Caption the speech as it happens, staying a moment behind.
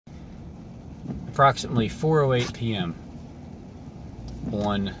approximately 4:08 p.m.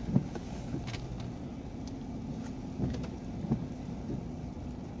 on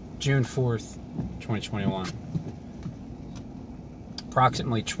June 4th, 2021.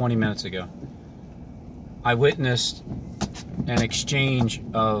 Approximately 20 minutes ago, I witnessed an exchange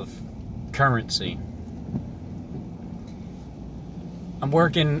of currency. I'm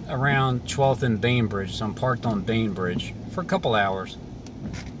working around 12th and Bainbridge, so I'm parked on Bainbridge for a couple hours.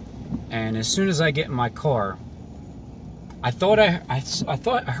 And as soon as I get in my car, I thought I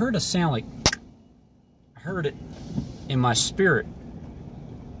heard a sound like, I heard it in my spirit.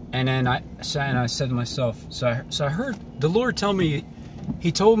 And then I said to myself, so I heard the Lord tell me,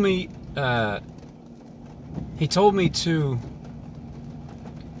 He told me to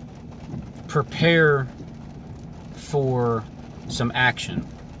prepare for some action.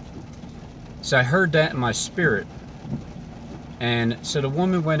 So I heard that in my spirit. And so the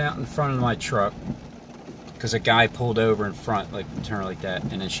woman went out in front of my truck because a guy pulled over in front, like turned like that,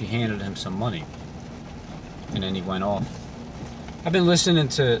 and then she handed him some money. And then he went off. I've been listening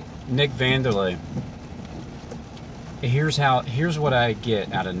to Nick VanderLaan. Here's what I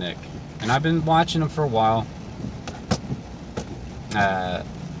get out of Nick. And I've been watching him for a while.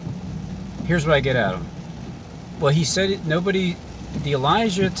 Here's what I get out of him. Well, he said it, nobody, the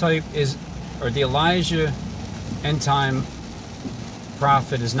Elijah type is, or the Elijah end time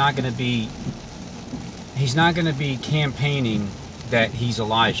prophet is not going to be, he's not going to be campaigning that he's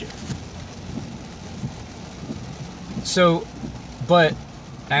Elijah. So, but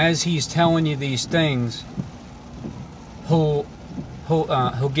as he's telling you these things, he'll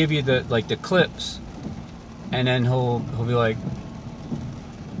give you the clips, and then he'll be like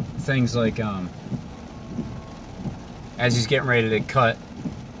things like as he's getting ready to cut,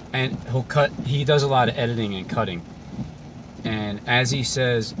 and he does a lot of editing and cutting, and as he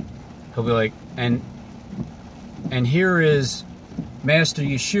says, he'll be like, and here is Master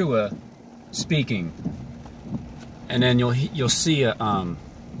Yeshua speaking, and then you'll see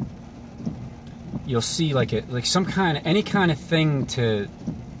like some kind of, any kind of thing to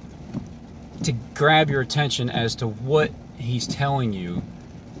grab your attention as to what he's telling you,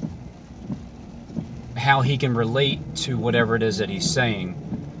 how he can relate to whatever it is that he's saying.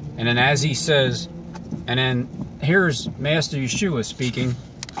 And then as he says, and then here's Master Yeshua speaking.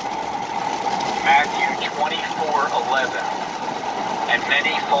 Matthew 24:11. And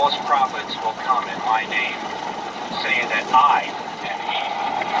many false prophets will come in my name, saying that I am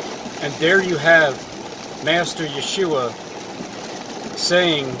he. And there you have Master Yeshua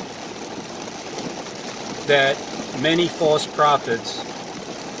saying that many false prophets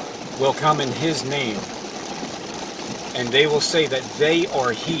will come in his name, and they will say that they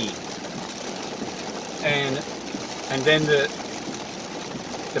are he. And then the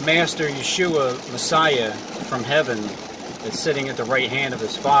Master Yeshua, Messiah from heaven, that's sitting at the right hand of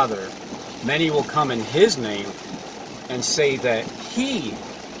his Father, many will come in his name and say that he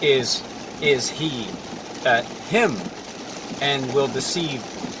is he, him, and will deceive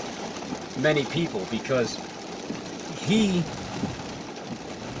many people, because he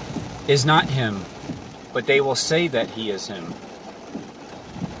is not him, but they will say that he is him.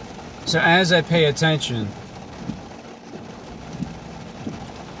 So as I pay attention,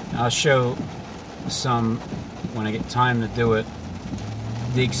 I'll show some, when I get time to do it,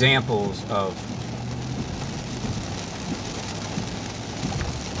 the examples of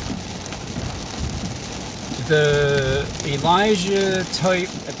the Elijah type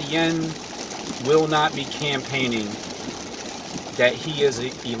at the end will not be campaigning that he is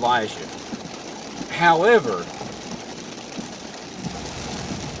Elijah. However,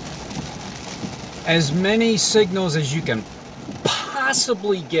 as many signals as you can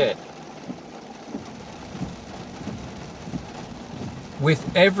possibly get,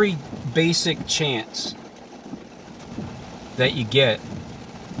 with every basic chance that you get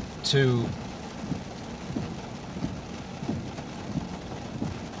to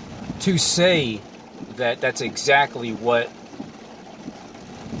say that that's exactly what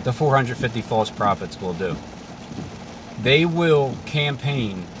the 450 false prophets will do. They will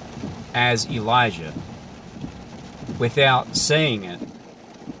campaign as Elijah without saying it.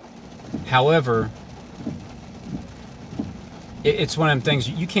 However, it's one of them things,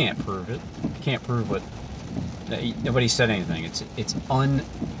 you can't prove it. You can't prove what, nobody said anything. It's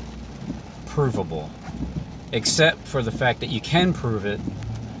unprovable, except for the fact that you can prove it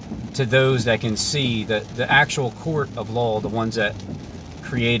to those that can see that the actual court of law, the ones that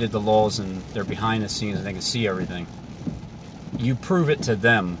created the laws and they're behind the scenes and they can see everything. You prove it to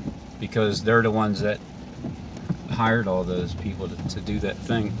them because they're the ones that hired all those people to do that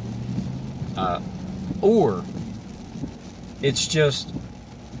thing. Or it's just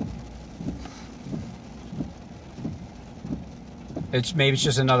maybe it's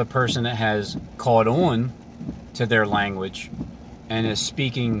just another person that has caught on to their language and is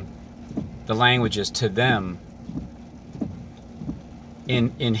speaking the languages to them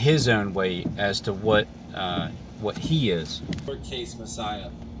in his own way as to what he is. Case Messiah.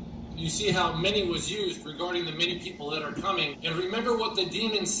 You see how many was used regarding the many people that are coming. And remember what the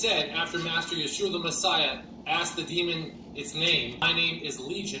demon said after Master Yeshua the Messiah asked the demon its name. My name is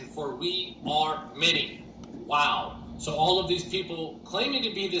Legion, for we are many. Wow. So all of these people claiming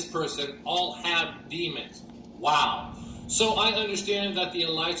to be this person all have demons. Wow. So I understand that the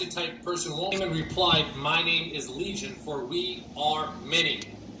Elijah type person won't even reply, my name is Legion, for we are many.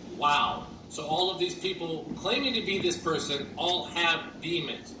 Wow. So all of these people claiming to be this person all have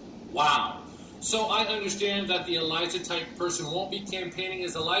demons. Wow. So I understand that the Elijah type person won't be campaigning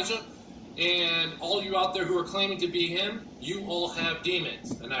as Elijah, and all you out there who are claiming to be him, you all have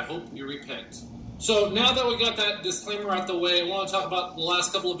demons, and I hope you repent. So now that we got that disclaimer out the way, I want to talk about the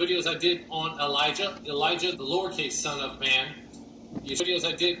last couple of videos I did on Elijah, the lowercase son of man. The videos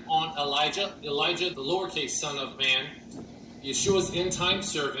I did on Elijah, the lowercase son of man, Yeshua's end-time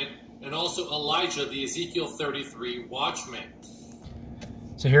servant, and also Elijah, the Ezekiel 33 watchman.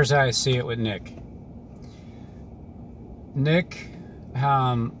 So here's how I see it with Nick. Nick,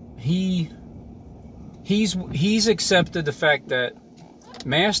 he's accepted the fact that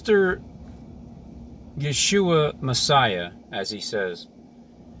Master Yeshua Messiah, as he says,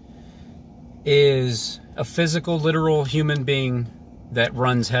 is a physical, literal human being that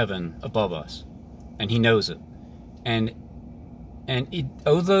runs heaven above us, and he knows it. And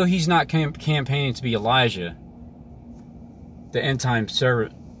although he's not campaigning to be Elijah, the end-time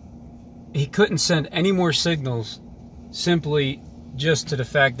servant, he couldn't send any more signals simply just to the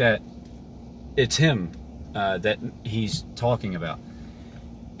fact that it's him that he's talking about.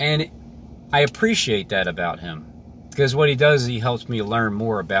 And I appreciate that about him, because what he does is he helps me learn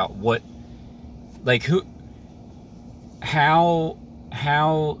more about what, like, how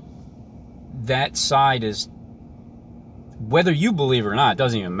that side is, whether you believe it or not, it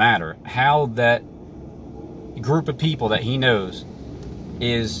doesn't even matter, how that group of people that he knows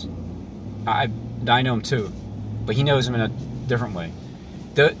is, I know him too, but he knows him in a different way.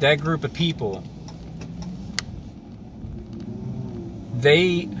 That group of people,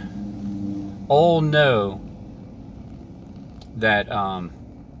 they all know that,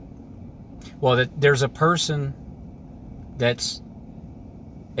 that there's a person that's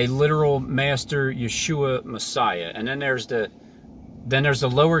a literal Master Yeshua Messiah, and then there's the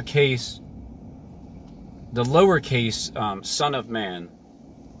lowercase son of man.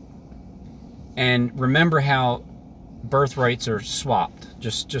 And remember how birthrights are swapped.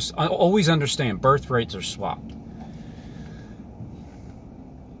 Just always understand, birthrights are swapped.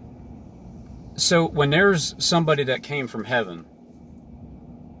 So when there's somebody that came from heaven,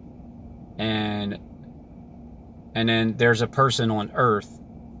 and then there's a person on earth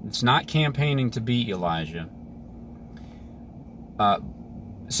that's not campaigning to be Elijah.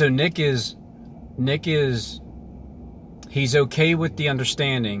 So Nick is he's okay with the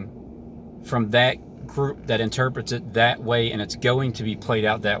understanding from that group that interprets it that way, and it's going to be played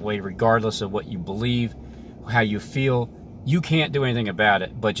out that way regardless of what you believe, how you feel. You can't do anything about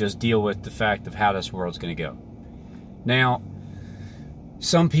it but just deal with the fact of how this world's going to go. Now,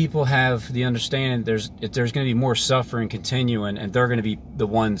 some people have the understanding there's going to be more suffering continuing, and they're going to be the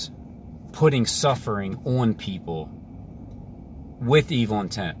ones putting suffering on people with evil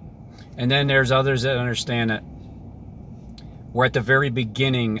intent. And then there's others that understand that we're at the very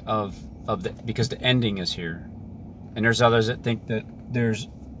beginning of because the ending is here. And there's others that think that there's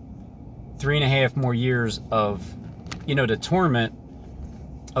 3.5 more years of, the torment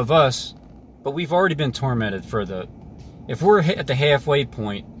of us, but we've already been tormented if we're at the halfway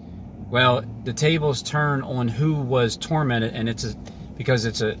point, well, the tables turn on who was tormented, and because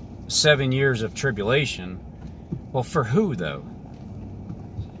it's a 7 years of tribulation. Well, for who, though?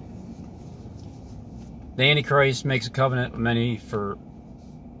 The Antichrist makes a covenant with many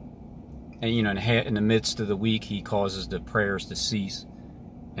in the midst of the week, he causes the prayers to cease.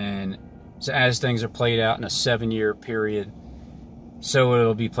 And so as things are played out in a 7-year period, so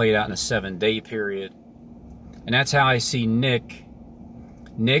it'll be played out in a 7-day period. And that's how I see Nick.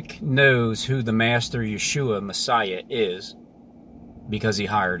 Nick knows who the Master Yeshua Messiah is, because he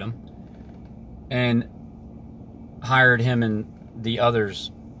hired him. And hired him and the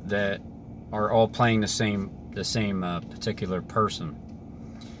others that are all playing the same particular person.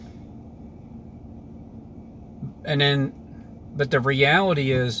 And then But the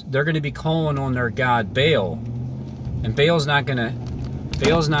reality is they're going to be calling on their god Baal, and Baal's not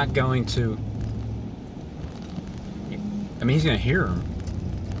going to, I mean, he's going to hear them.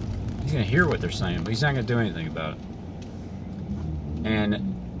 He's going to hear what they're saying, but he's not going to do anything about it. And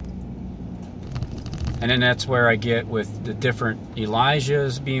then that's where I get with the different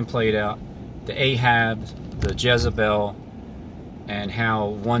Elijahs being played out, the Ahabs, the Jezebel, and how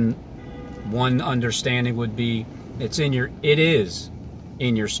one understanding would be it is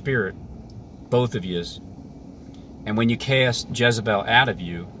in your spirit, both of yous. And when you cast Jezebel out of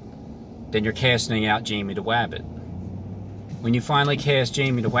you, then you're casting out Jamie the Wabbit. When you finally cast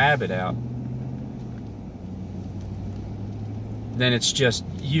Jamie the Wabbit out, then it's just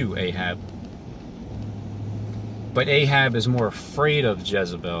you, Ahab. But Ahab is more afraid of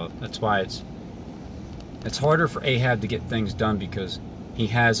Jezebel. That's why it's harder for Ahab to get things done, because he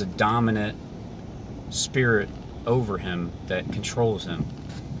has a dominant spirit over him that controls him.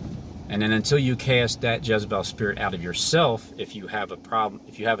 And then until you cast that Jezebel spirit out of yourself, if you have a problem,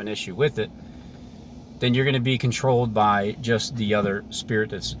 if you have an issue with it, then you're going to be controlled by just the other spirit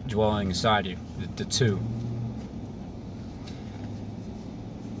that's dwelling inside you, the two.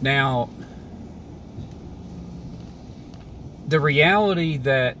 Now, the reality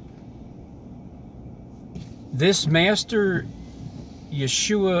that this Master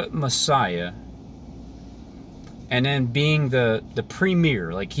Yeshua Messiah, and then being the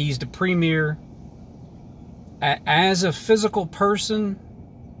premier, like he's the premier as a physical person,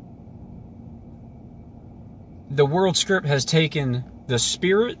 the world script has taken the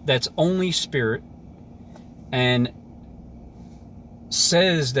spirit that's only spirit and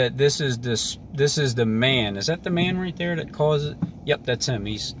says that this is the man. Is that the man right there that causes? Yep, that's him.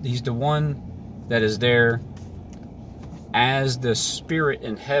 He's the one that is there as the spirit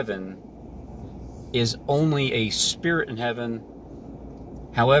in heaven, is only a spirit in heaven.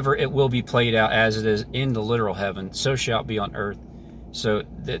 However, it will be played out as it is in the literal heaven, so shall it be on earth. So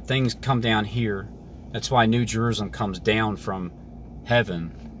that things come down here. That's why New Jerusalem comes down from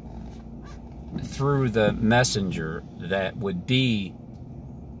heaven through the messenger that would be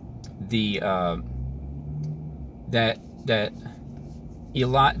the that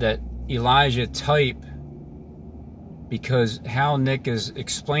Elijah type, because how Nick is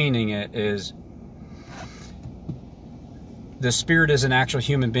explaining it is the spirit is an actual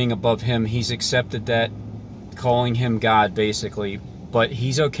human being above him. He's accepted that, calling him God basically, but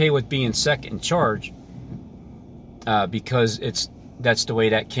he's okay with being second in charge because that's the way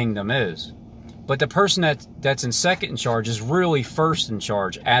that kingdom is. But the person that's in second in charge is really first in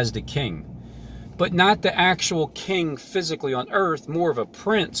charge as the king, but not the actual king physically on earth, more of a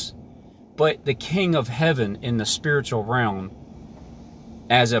prince, but the king of heaven in the spiritual realm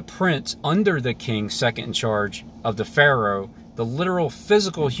as a prince under the king, second in charge of the Pharaoh, the literal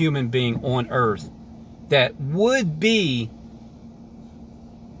physical human being on earth that would be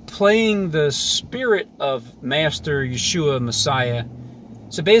playing the spirit of Master Yeshua Messiah.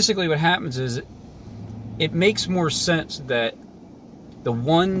 So basically what happens is it makes more sense that the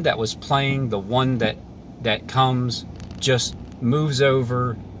one that was playing, the one that comes, just moves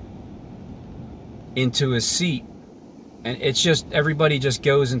over into his seat, and it's just everybody just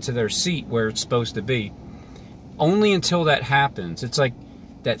goes into their seat where it's supposed to be. Only until that happens. It's like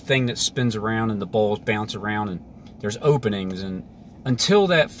that thing that spins around and the balls bounce around and there's openings, and until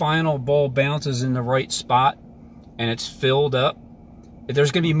that final ball bounces in the right spot and it's filled up,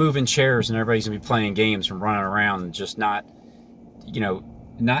 there's going to be moving chairs and everybody's going to be playing games and running around and just not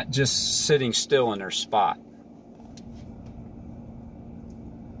just sitting still in their spot.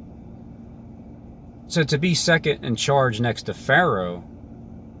 So to be second in charge next to Pharaoh,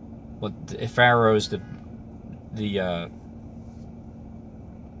 well, if Pharaoh's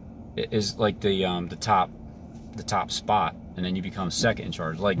is like the top spot, and then you become second in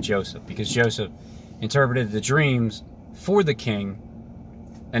charge, like Joseph, because Joseph interpreted the dreams for the king,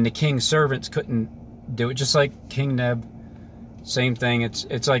 and the king's servants couldn't do it, just like King Neb. Same thing.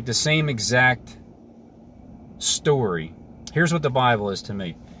 It's like the same exact story. Here's what the Bible is to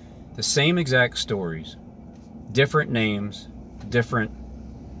me. The same exact stories, different names, different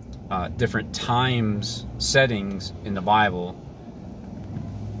times, settings in the Bible,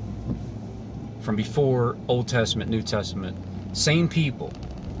 from before, Old Testament, New Testament. Same people.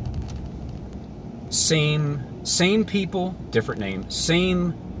 Same people, different names.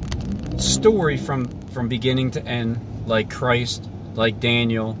 Same story from beginning to end, like Christ, like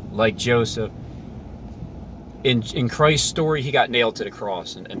Daniel, like Joseph. In Christ's story, he got nailed to the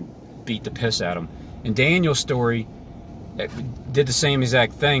cross and beat the piss out of him. In Daniel's story, did the same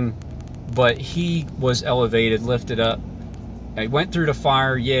exact thing, but he was elevated, lifted up, He went through the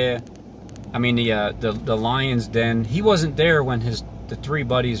fire, yeah. I mean, the lion's den. He wasn't there when the three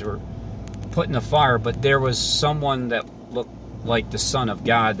buddies were put in the fire, but there was someone that looked like the Son of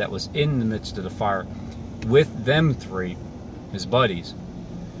God that was in the midst of the fire with them three, his buddies.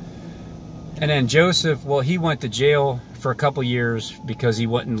 And then Joseph, well, he went to jail for a couple years because he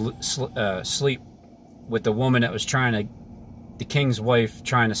wouldn't sleep with the woman that was the king's wife,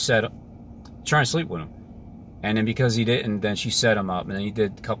 trying to sleep with him. And then because he didn't, then she set him up, and then he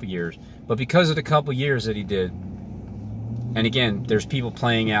did a couple years. But because of the couple years that he did, and again, there's people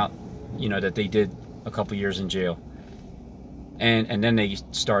playing out, you know, that they did a couple years in jail, and then they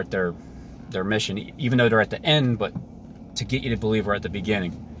start their mission, even though they're at the end, but to get you to believe we're at the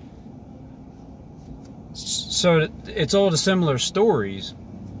beginning. So it's all the similar stories,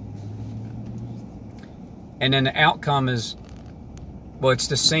 and then the outcome is, well, it's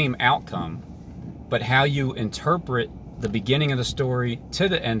the same outcome, but how you interpret the beginning of the story to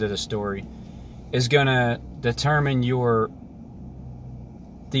the end of the story is going to determine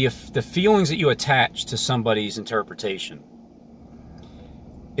the feelings that you attach to somebody's interpretation.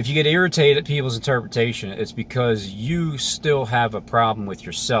 If you get irritated at people's interpretation, it's because you still have a problem with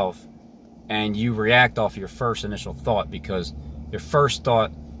yourself, and you react off your first initial thought, because your first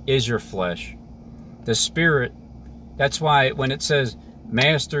thought is your flesh. The spirit, that's why when it says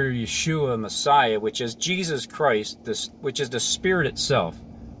Master Yeshua Messiah, which is Jesus Christ, which is the Spirit itself,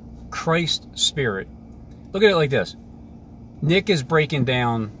 Christ Spirit. Look at it like this. Nick is breaking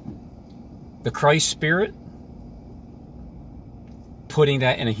down the Christ Spirit, putting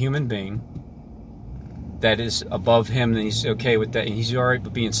that in a human being that is above him, and he's okay with that, and he's all right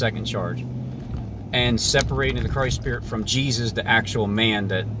with being second charge, and separating the Christ Spirit from Jesus, the actual man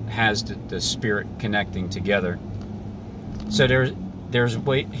that has the Spirit connecting together. So there's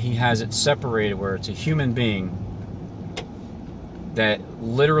way he has it separated, where it's a human being that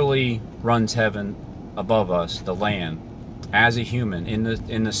literally runs heaven above us, the land, as a human in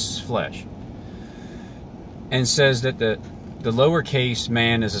this flesh, and says that the lowercase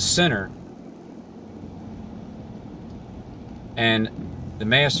man is a sinner, and the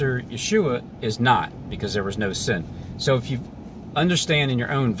Master Yeshua is not, because there was no sin. So if you understand in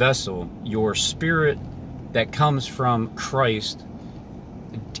your own vessel, your spirit that comes from Christ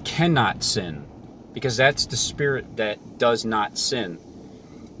cannot sin, because that's the spirit that does not sin.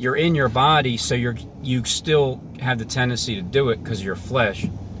 You're in your body, so you still have the tendency to do it because of your flesh,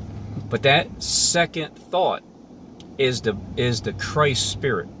 but that second thought is the Christ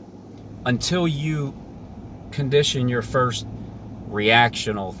Spirit. Until you condition your first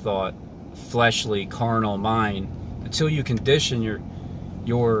reactional thought, fleshly, carnal mind, until you condition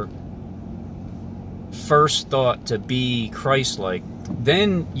your first thought to be Christ-like,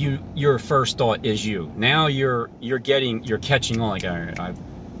 then your first thought is you. Now you're catching on, like, all right,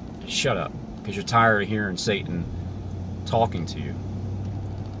 shut up, because you're tired of hearing Satan talking to you,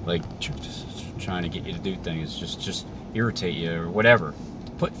 like just trying to get you to do things, just irritate you or whatever,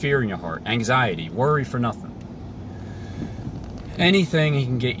 put fear in your heart, anxiety, worry for nothing, anything he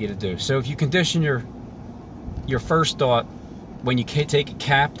can get you to do. So if you condition your first thought, when you take it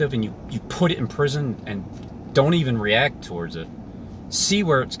captive and you put it in prison and don't even react towards it, see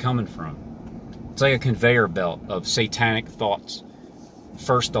where it's coming from. It's like a conveyor belt of satanic thoughts.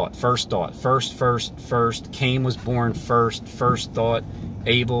 First thought, first. Cain was born first thought.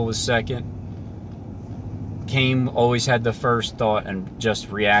 Abel was second. Cain always had the first thought and just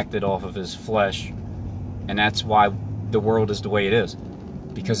reacted off of his flesh. And that's why the world is the way it is.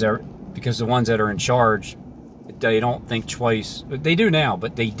 Because the ones that are in charge, they don't think twice. They do now,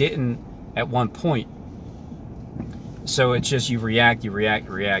 but they didn't at one point. So it's just you react. You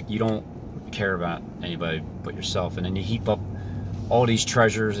don't care about anybody but yourself, and then you heap up all these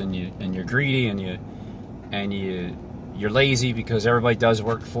treasures, and you're greedy, and you're lazy because everybody does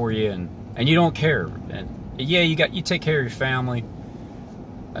work for you, and you don't care. And yeah, you take care of your family.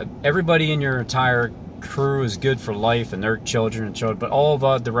 Everybody in your entire crew is good for life, and their children, but all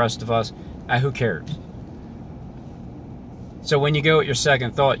of the rest of us, who cares? So when you go at your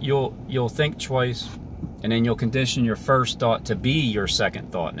second thought, you'll think twice, and then you'll condition your first thought to be your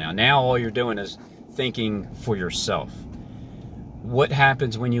second thought. Now all you're doing is thinking for yourself. What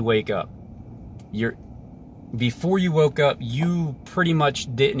happens when you wake up? Before you woke up, you pretty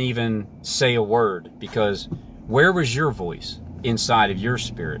much didn't even say a word, because where was your voice inside of your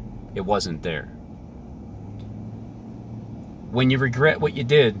spirit? It wasn't there. When you regret what you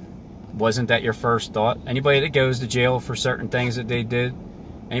did, wasn't that your first thought? Anybody that goes to jail for certain things that they did,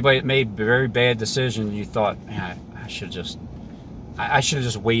 anybody that made very bad decisions, you thought, man, I should have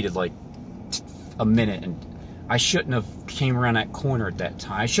just waited like a minute, and I shouldn't have came around that corner at that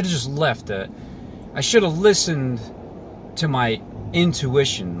time. I should have just left. I should have listened to my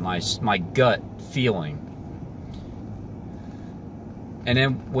intuition, my gut feeling. And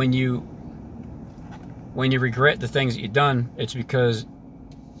then when you regret the things that you've done, it's because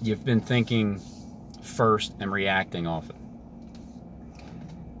you've been thinking first and reacting off it.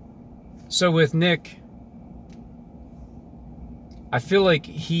 So with Nick, I feel like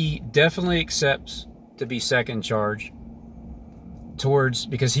he definitely accepts to be second in charge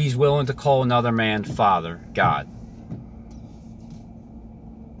because he's willing to call another man Father, God.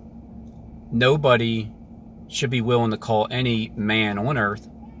 Nobody should be willing to call any man on earth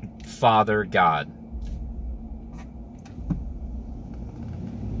Father, God.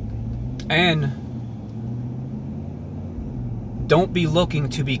 And don't be looking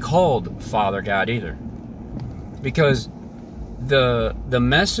to be called Father God either. Because the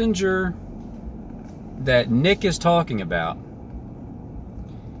messenger that Nick is talking about,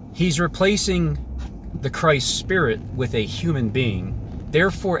 he's replacing the Christ Spirit with a human being.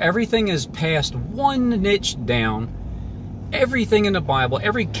 Therefore, everything is passed one niche down. Everything in the Bible,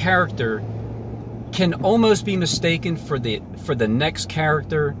 every character can almost be mistaken for the next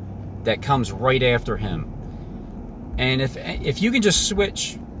character that comes right after him. And if you can just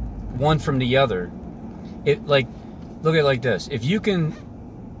switch one from the other, look at it like this. If you can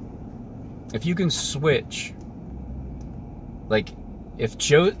switch, like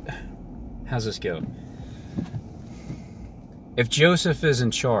how's this go? If Joseph is in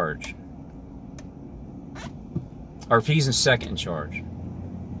charge, or if he's in second in charge,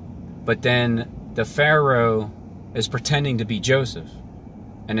 but then the Pharaoh is pretending to be Joseph,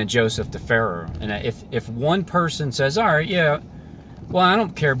 and then Joseph to Pharaoh, and if one person says, all right, yeah, well, I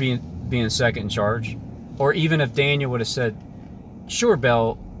don't care being second in charge, or even if Daniel would have said, sure,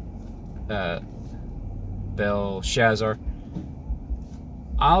 Belshazzar,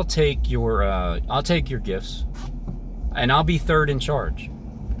 I'll take your gifts, and I'll be third in charge.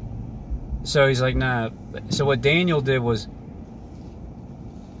 So he's like, nah. So what Daniel did was,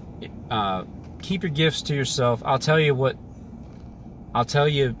 keep your gifts to yourself. I'll tell you what I've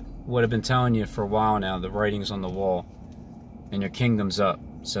been telling you for a while now. The writing's on the wall, and your kingdom's up.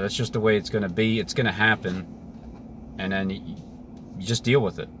 So that's just the way it's going to be. It's going to happen, and then you just deal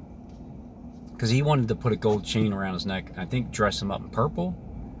with it. Because he wanted to put a gold chain around his neck. I think dress him up in purple,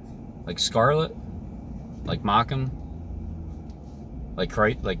 like scarlet, like mock him, like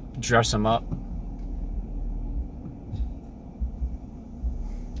dress him up.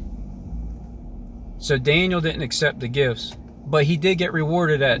 So Daniel didn't accept the gifts, but he did get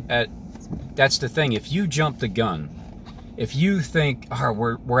rewarded at that's the thing. If you jump the gun, if you think, oh,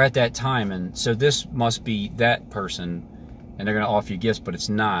 we're at that time, and so this must be that person, and they're going to offer you gifts, but it's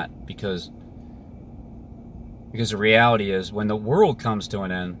not, because the reality is, when the world comes to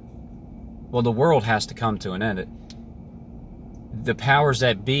an end, well, the world has to come to an end. The powers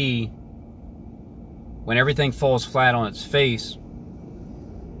that be, when everything falls flat on its face,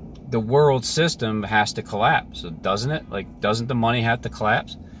 the world system has to collapse, doesn't it? Like, doesn't the money have to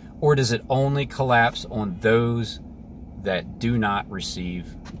collapse? Or does it only collapse on those that do not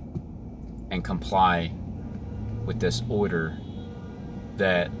receive and comply with this order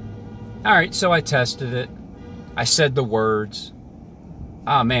that, all right, so I tested it. I said the words.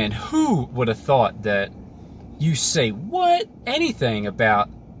 Ah, man, who would have thought that you say anything about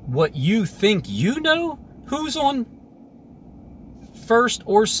what you think you know? Who's on first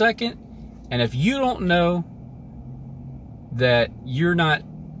or second? And if you don't know that you're not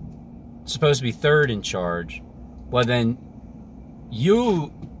supposed to be third in charge, well, then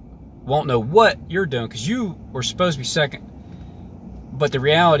you won't know what you're doing, because you were supposed to be second. But the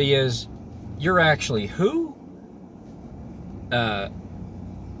reality is, you're actually who?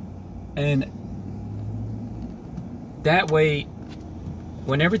 And that way,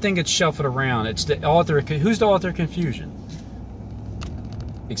 when everything gets shuffled around, it's the author. Who's the author of confusion?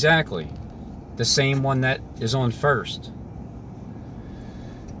 Exactly. The same one that is on first.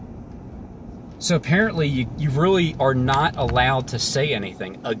 So apparently you really are not allowed to say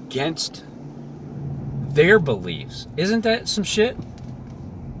anything against their beliefs. Isn't that some shit?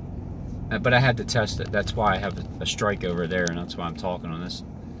 But I had to test it. That's why I have a strike over there, and that's why I'm talking on this.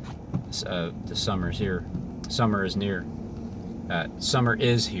 The summer's here. Summer is near. Summer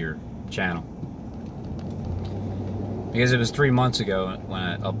is here channel. Because it was 3 months ago when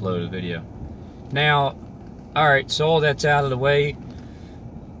I uploaded a video. Now, alright, so all that's out of the way.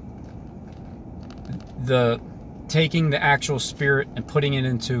 Taking the actual spirit and putting it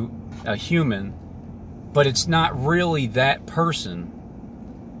into a human, but it's not really that person.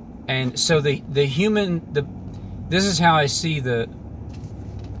 And so the human, this is how I see the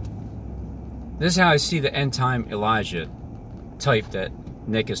end time Elijah type that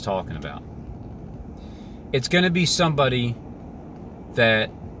Nick is talking about. It's going to be somebody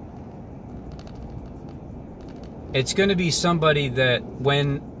that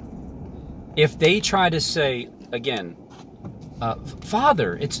if they try to say again,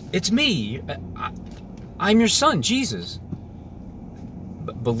 Father, it's me, I'm your son, Jesus.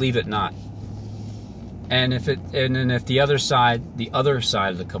 But believe it not. And if the other side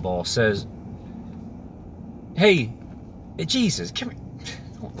of the cabal says, hey, Jesus, come here.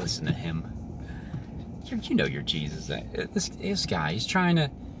 Don't listen to him. You know you're Jesus. This guy, he's trying to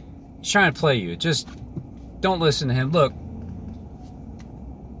play you. Just don't listen to him. Look,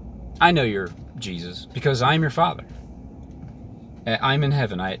 I know you're Jesus because I'm your Father. I'm in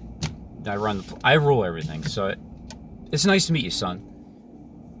heaven. I rule everything. So it's nice to meet you, son.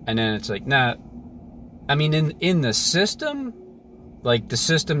 And then it's like, nah. I mean, in the system, like the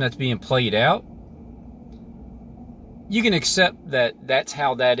system that's being played out, you can accept that that's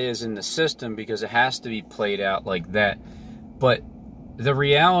how that is in the system because it has to be played out like that. But the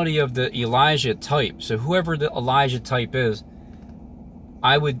reality of the Elijah type, so whoever the Elijah type is,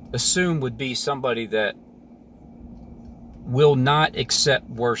 I would assume would be somebody that will not accept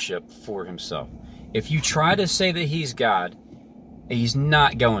worship for himself. If you try to say that he's God, he's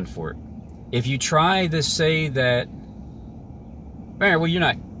not going for it. If you try to say that, well, you're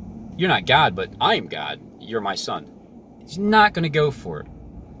not God, but I'm God, you're my son, he's not going to go for it.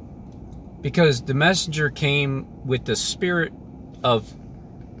 Because the messenger came with the spirit of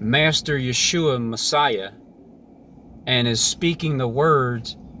Master Yeshua, Messiah, and is speaking the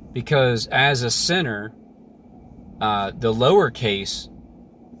words because as a sinner, the lowercase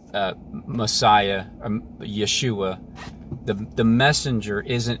Messiah, Yeshua, the messenger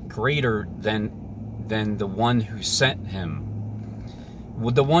isn't greater than the one who sent him.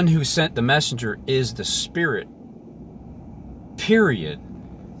 Well, the one who sent the messenger is the Spirit. Period.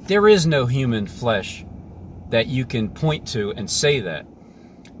 There is no human flesh that you can point to and say that.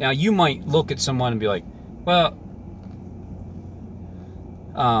 Now, you might look at someone and be like, well,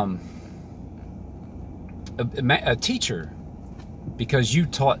 a teacher, because you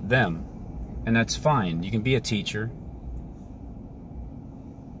taught them, and that's fine. You can be a teacher.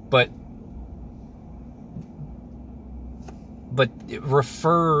 But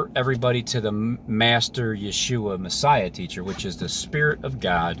refer everybody to the Master Yeshua Messiah teacher, which is the Spirit of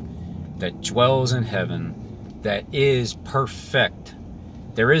God that dwells in heaven, that is perfect.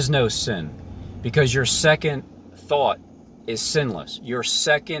 There is no sin, because your second thought is sinless. Your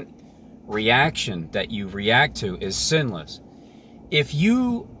second reaction that you react to is sinless. If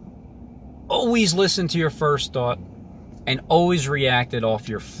you always listen to your first thought and always reacted off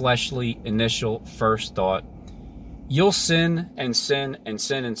your fleshly initial first thought, you'll sin and sin and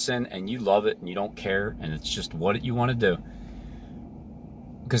sin and sin, and you love it and you don't care, and it's just what you want to do,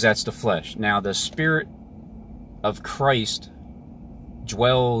 because that's the flesh. Now the Spirit of Christ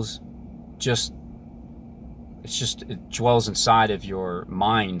dwells it dwells inside of your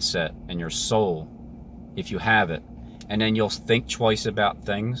mindset and your soul, if you have it, and then you'll think twice about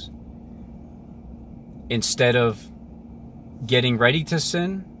things instead of getting ready to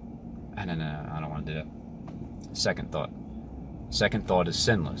sin. I don't want to do that. Second thought is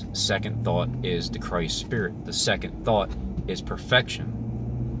sinless. Second thought is the Christ Spirit. The second thought is perfection,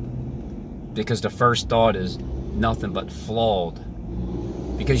 because the first thought is nothing but flawed,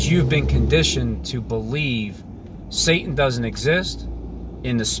 because you've been conditioned to believe Satan doesn't exist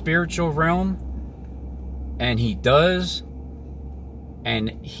in the spiritual realm, and he does, and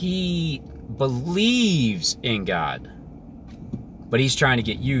he believes in God, but he's trying to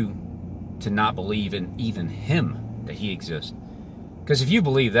get you to not believe in even him, that he exists. Because if you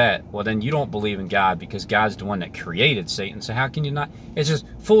believe that, well, then you don't believe in God, because God's the one that created Satan. So how can you not? It's just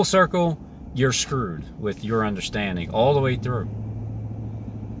full circle. You're screwed with your understanding all the way through.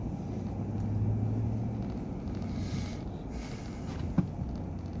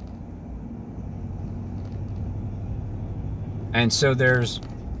 And so there's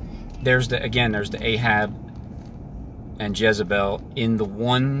the Ahab and Jezebel in the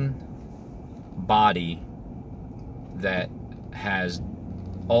one body that has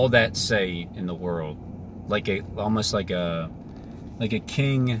all that say in the world, almost like a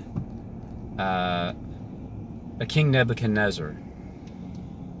king Nebuchadnezzar,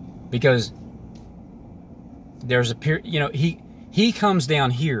 because there's a period, he comes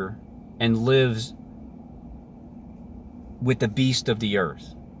down here and lives with the beast of the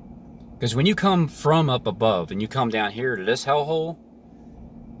earth. Because when you come from up above and you come down here to this hellhole,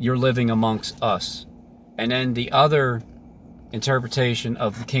 you're living amongst us. And then the other interpretation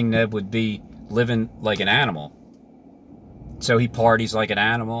of the King Neb would be living like an animal. So he parties like an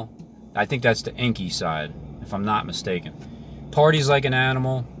animal. I think that's the Inky side, if I'm not mistaken. Parties like an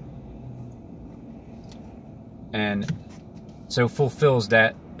animal. And so fulfills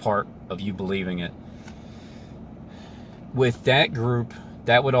that part of you believing it. With that group,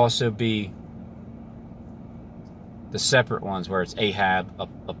 that would also be the separate ones where it's Ahab,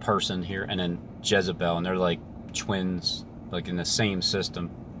 a person here, and then Jezebel, and they're like twins, like in the same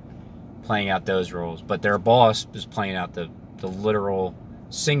system, playing out those roles. But their boss is playing out the literal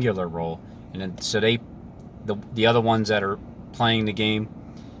singular role, and then so the other ones that are playing the game,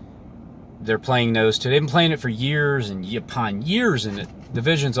 they're playing those too. They've been playing it for years and upon years, and the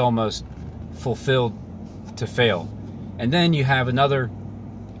vision's almost fulfilled to fail. And then you have another,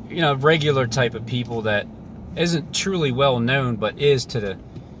 regular type of people that isn't truly well known, but is to the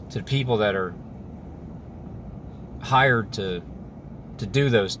people that are hired to do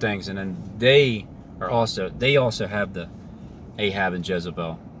those things. And then they also have the Ahab and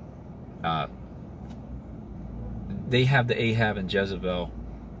Jezebel. They have the Ahab and Jezebel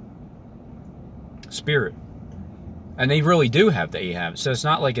spirit, and they really do have the Ahab. So it's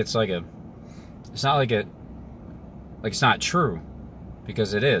not like it's not true,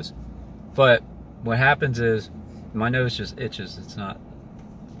 because it is. But what happens is my nose just itches. It's not.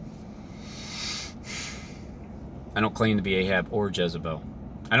 I don't claim to be Ahab or Jezebel.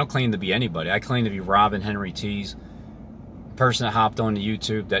 I don't claim to be anybody. I claim to be Robin Henry Tees, a person that hopped onto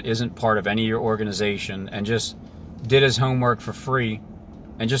YouTube that isn't part of any of your organization and just did his homework for free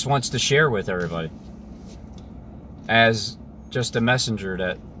and just wants to share with everybody as just a messenger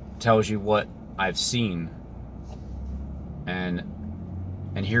that tells you what I've seen. And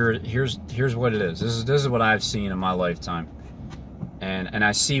here's what it is. This is what I've seen in my lifetime. And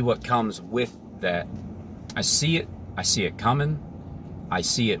I see what comes with that. I see it coming. I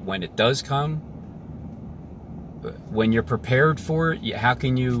see it when it does come. When you're prepared for it, how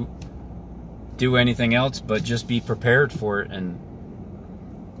can you do anything else but just be prepared for it? And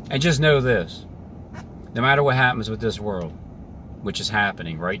just know this: no matter what happens with this world, which is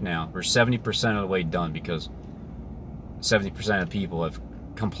happening right now, we're 70% of the way done, because 70% of people have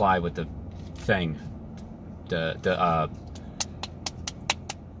complied with the thing.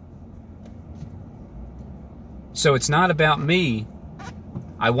 So it's not about me.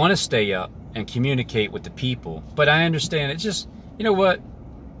 I want to stay up and communicate with the people, but I understand it's just, you know what?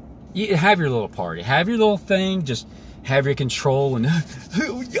 You have your little party, have your little thing, just have your control, and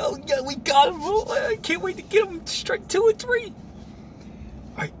yeah, we got him. I can't wait to get him strike 2 and 3. All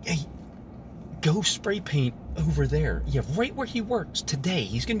right, hey, go spray paint over there. Yeah, right where he works today.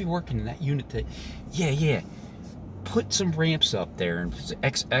 He's going to be working in that unit today. Yeah. Put some ramps up there, and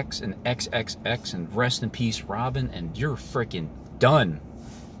XX and XXX, and rest in peace, Robin, and you're freaking done.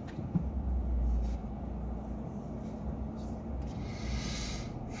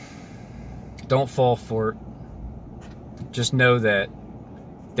 Don't fall for it. Just know that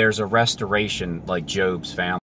there's a restoration like Job's family.